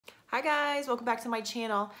Hi guys, welcome back to my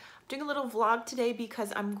channel. I'm doing a little vlog today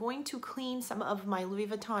because I'm going to clean some of my Louis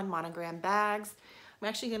Vuitton Monogram bags. I'm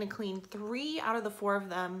actually going to clean 3 out of the 4 of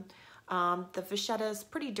them. The vachetta is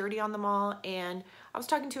pretty dirty on them all, and I was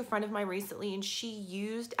talking to a friend of mine recently and she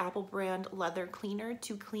used Apple brand leather cleaner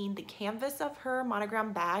to clean the canvas of her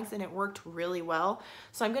Monogram bags and it worked really well.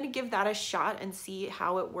 So I'm going to give that a shot and see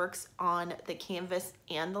how it works on the canvas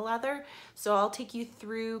and the leather. So I'll take you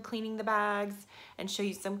through cleaning the bags and show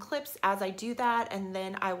you some clips as I do that, and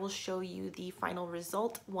then I will show you the final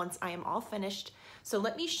result once I am all finished. So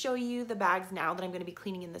let me show you the bags now that I'm going to be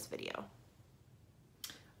cleaning in this video.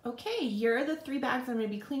 Okay, here are the 3 bags I'm going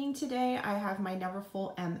to be cleaning today. I have my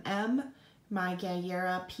Neverfull MM, my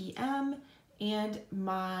Galliera PM, and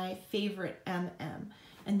my favorite MM.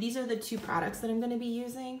 And these are the 2 products that I'm going to be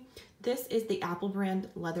using. This is the Apple brand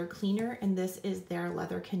leather cleaner, and this is their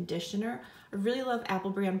leather conditioner. I really love Apple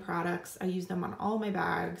brand products. I use them on all my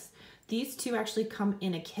bags. These 2 actually come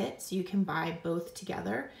in a kit, so you can buy both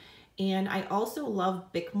together. And I also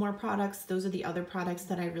love Bickmore products. Those are the other products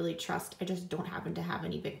that I really trust. I just don't happen to have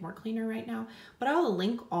any Bickmore cleaner right now, but I will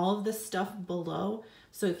link all of this stuff below.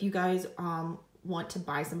 So if you guys want to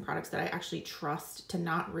buy some products that I actually trust to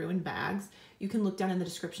not ruin bags, you can look down in the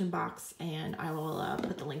description box and I will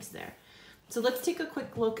put the links there. So let's take a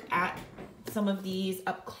quick look at some of these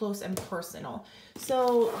up close and personal.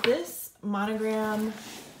 So this Monogram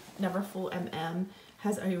Neverfull MM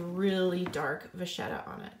has a really dark vachetta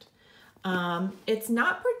on it. It's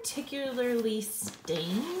not particularly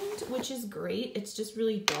stained, which is great. It's just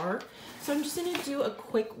really dark. So I'm just going to do a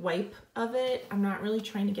quick wipe of it. I'm not really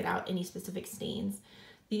trying to get out any specific stains.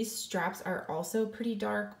 These straps are also pretty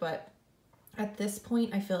dark, but at this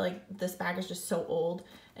point, I feel like this bag is just so old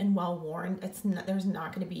and well worn. There's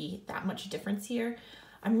not going to be that much difference here.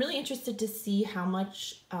 I'm really interested to see how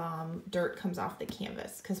much dirt comes off the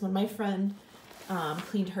canvas, because when my friend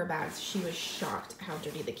cleaned her bags, she was shocked how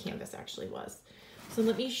dirty the canvas actually was. So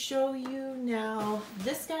let me show you now.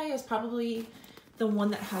 This guy is probably the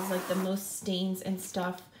one that has like the most stains and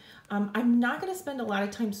stuff. I'm not going to spend a lot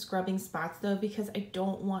of time scrubbing spots though, because I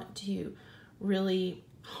don't want to really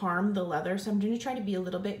harm the leather. So I'm going to try to be a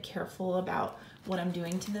little bit careful about what I'm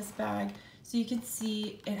doing to this bag. So you can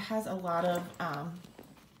see it has a lot of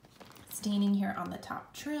staining here on the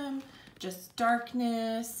top trim. Just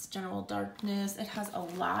darkness, general darkness. It has a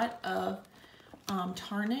lot of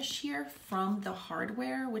tarnish here from the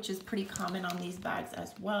hardware, which is pretty common on these bags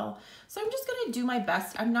as well. So I'm just gonna do my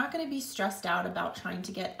best. I'm not gonna be stressed out about trying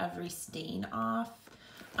to get every stain off.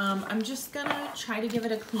 I'm just gonna try to give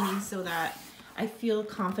it a cleaning so that I feel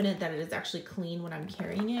confident that it is actually clean when I'm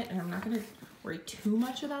carrying it, and I'm not gonna worry too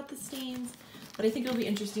much about the stains, but I think it'll be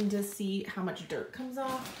interesting to see how much dirt comes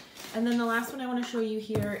off. And then the last one I want to show you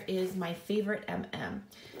here is my favorite MM.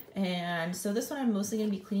 And so this one I'm mostly going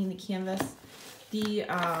to be cleaning the canvas. The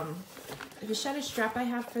vachetta strap I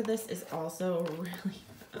have for this is also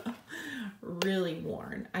really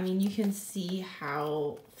worn. I mean, you can see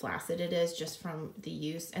how flaccid it is just from the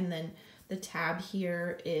use. And then the tab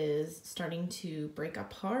here is starting to break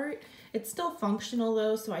apart. It's still functional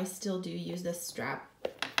though, so I still do use this strap.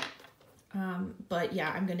 But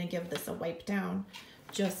yeah, I'm going to give this a wipe down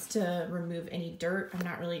just to remove any dirt. I'm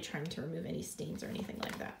not really trying to remove any stains or anything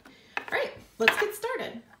like that. All right, let's get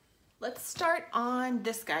started. Let's start on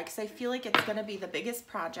this guy because I feel like it's going to be the biggest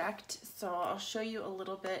project. So I'll show you a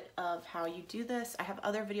little bit of how you do this. I have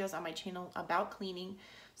other videos on my channel about cleaning.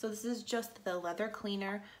 So this is just the leather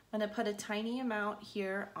cleaner. I'm going to put a tiny amount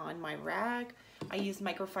here on my rag. I use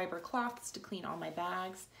microfiber cloths to clean all my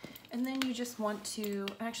bags. And then you just want to,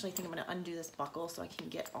 actually I think I'm going to undo this buckle so I can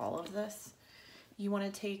get all of this. You want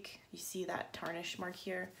to take, you see that tarnish mark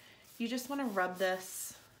here? You just want to rub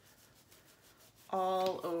this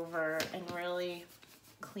all over and really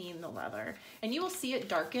clean the leather. And you will see it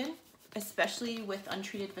darken, especially with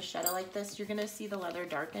untreated vachetta like this. You're going to see the leather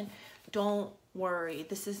darken. Don't worry,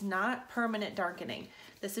 this is not permanent darkening.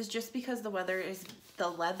 This is just because the leather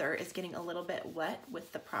is getting a little bit wet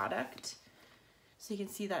with the product. So you can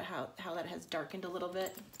see that how that has darkened a little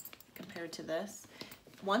bit compared to this.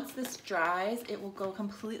 Once this dries, it will go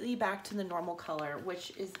completely back to the normal color,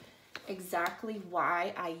 which is exactly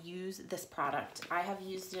why I use this product. I have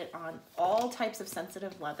used it on all types of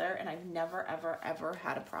sensitive leather and I've never, ever, ever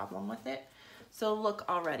had a problem with it. So look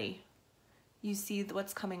already. You see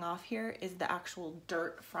what's coming off here is the actual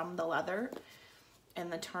dirt from the leather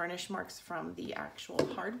and the tarnish marks from the actual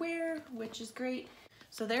hardware, which is great.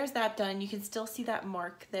 So there's that done. You can still see that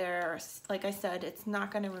mark there. Like I said, it's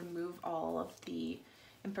not going to remove all of the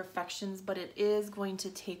imperfections, but it is going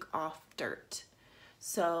to take off dirt.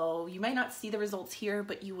 So you might not see the results here,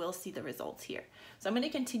 but you will see the results here. So I'm going to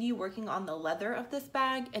continue working on the leather of this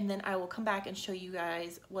bag, and then I will come back and show you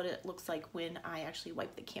guys what it looks like when I actually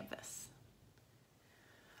wipe the canvas.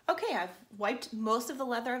 Okay, I've wiped most of the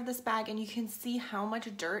leather of this bag, and you can see how much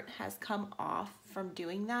dirt has come off from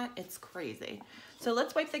doing that. It's crazy. So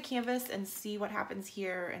let's wipe the canvas and see what happens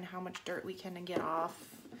here and how much dirt we can get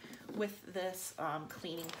off with this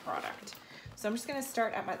cleaning product. So I'm just gonna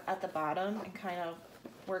start at the bottom and kind of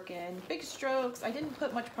work in big strokes. I didn't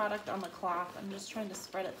put much product on the cloth. I'm just trying to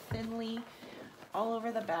spread it thinly all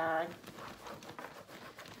over the bag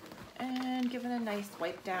and give it a nice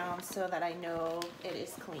wipe down so that I know it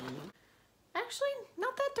is clean. Actually,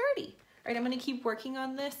 not that dirty. All right, I'm gonna keep working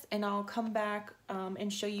on this and I'll come back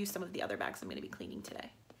and show you some of the other bags I'm gonna be cleaning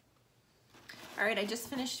today. All right, I just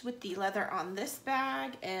finished with the leather on this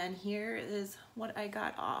bag, and here is what I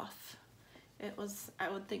got off. It was, I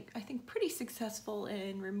think pretty successful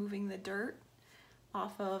in removing the dirt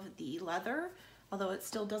off of the leather, although it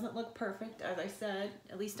still doesn't look perfect. As I said,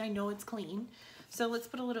 at least I know it's clean. So let's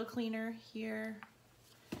put a little cleaner here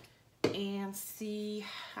and see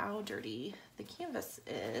how dirty the canvas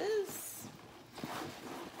is.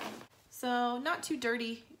 So not too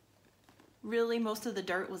dirty. Really, most of the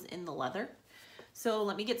dirt was in the leather. So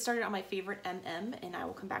let me get started on my favorite MM and I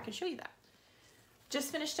will come back and show you that.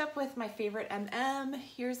 Just finished up with my favorite MM.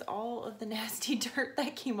 Here's all of the nasty dirt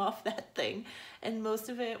that came off that thing. And most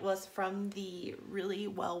of it was from the really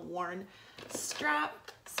well-worn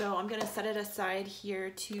strap. So I'm gonna set it aside here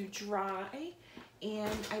to dry.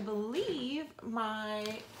 And I believe my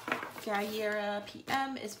Galliera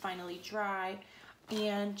PM is finally dry.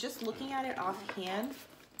 And just looking at it offhand,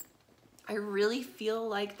 I really feel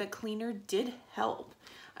like the cleaner did help.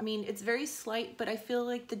 I mean, it's very slight, but I feel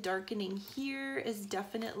like the darkening here is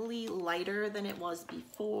definitely lighter than it was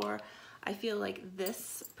before. I feel like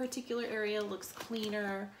this particular area looks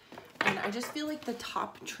cleaner, and I just feel like the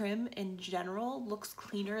top trim in general looks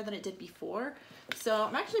cleaner than it did before. So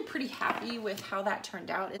I'm actually pretty happy with how that turned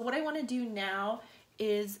out. What I want to do now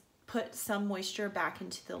is put some moisture back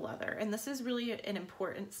into the leather, and this is really an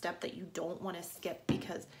important step that you don't want to skip,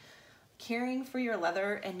 because caring for your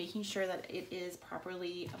leather and making sure that it is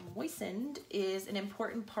properly moistened is an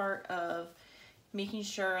important part of making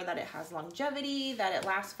sure that it has longevity, that it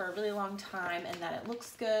lasts for a really long time, and that it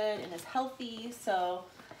looks good and is healthy. So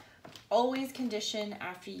always condition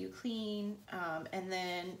after you clean, and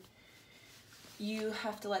then you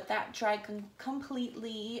have to let that dry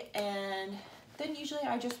completely, and then usually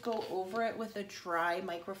I just go over it with a dry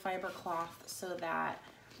microfiber cloth so that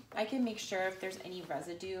I can make sure if there's any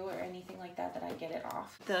residue or anything like that that I get it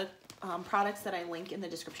off. The products that I link in the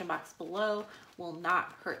description box below will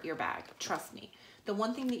not hurt your bag, trust me. The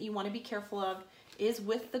one thing that you want to be careful of is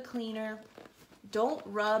with the cleaner, don't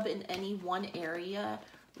rub in any one area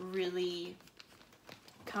really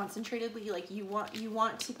concentratedly. Like you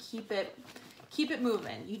want to keep it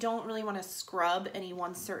moving. You don't really want to scrub any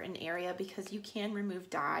one certain area, because you can remove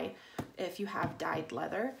dye if you have dyed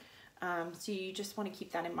leather. So you just want to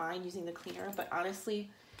keep that in mind using the cleaner, but honestly,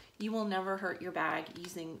 you will never hurt your bag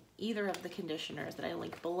using either of the conditioners that I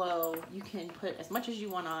link below. You can put as much as you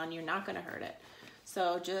want on, you're not going to hurt it.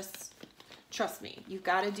 So just trust me, you've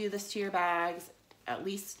got to do this to your bags at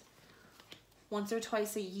least once or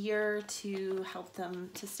twice a year to help them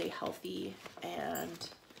to stay healthy and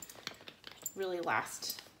really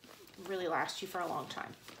last you for a long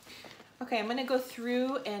time. Okay, I'm gonna go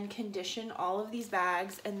through and condition all of these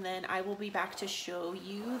bags, and then I will be back to show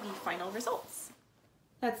you the final results.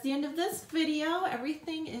 That's the end of this video.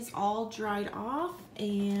 Everything is all dried off,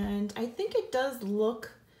 and I think it does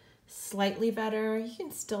look slightly better. You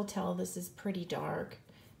can still tell this is pretty dark.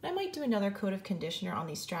 And I might do another coat of conditioner on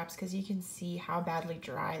these straps because you can see how badly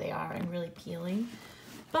dry they are and really peeling.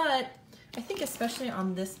 But I think especially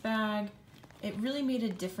on this bag, it really made a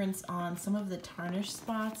difference on some of the tarnish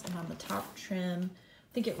spots and on the top trim.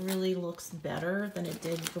 I think it really looks better than it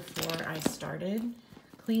did before I started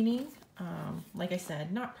cleaning. Like I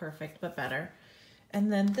said, not perfect, but better.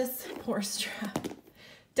 And then this poor strap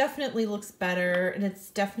definitely looks better, and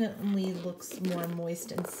it's definitely looks more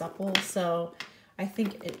moist and supple. So I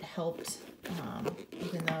think it helped,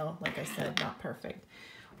 even though, like I said, not perfect.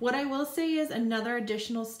 What I will say is another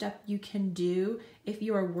additional step you can do if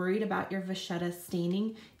you are worried about your vachetta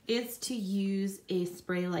staining is to use a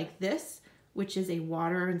spray like this, which is a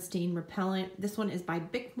water and stain repellent. This one is by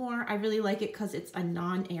Bickmore. I really like it because it's a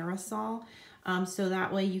non-aerosol. So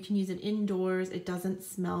that way you can use it indoors. It doesn't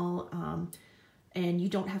smell, and you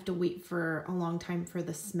don't have to wait for a long time for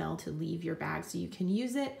the smell to leave your bag. So you can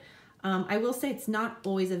use it. I will say it's not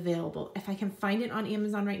always available. If I can find it on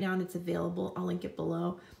Amazon right now and it's available, I'll link it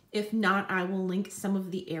below. If not, I will link some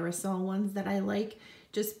of the aerosol ones that I like.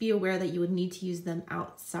 Just be aware that you would need to use them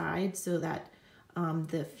outside so that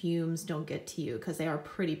the fumes don't get to you, because they are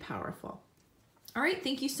pretty powerful. All right,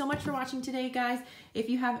 thank you so much for watching today, guys. If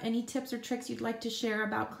you have any tips or tricks you'd like to share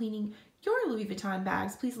about cleaning your Louis Vuitton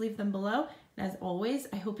bags, please leave them below. And as always,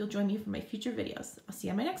 I hope you'll join me for my future videos. I'll see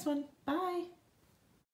you on my next one. Bye.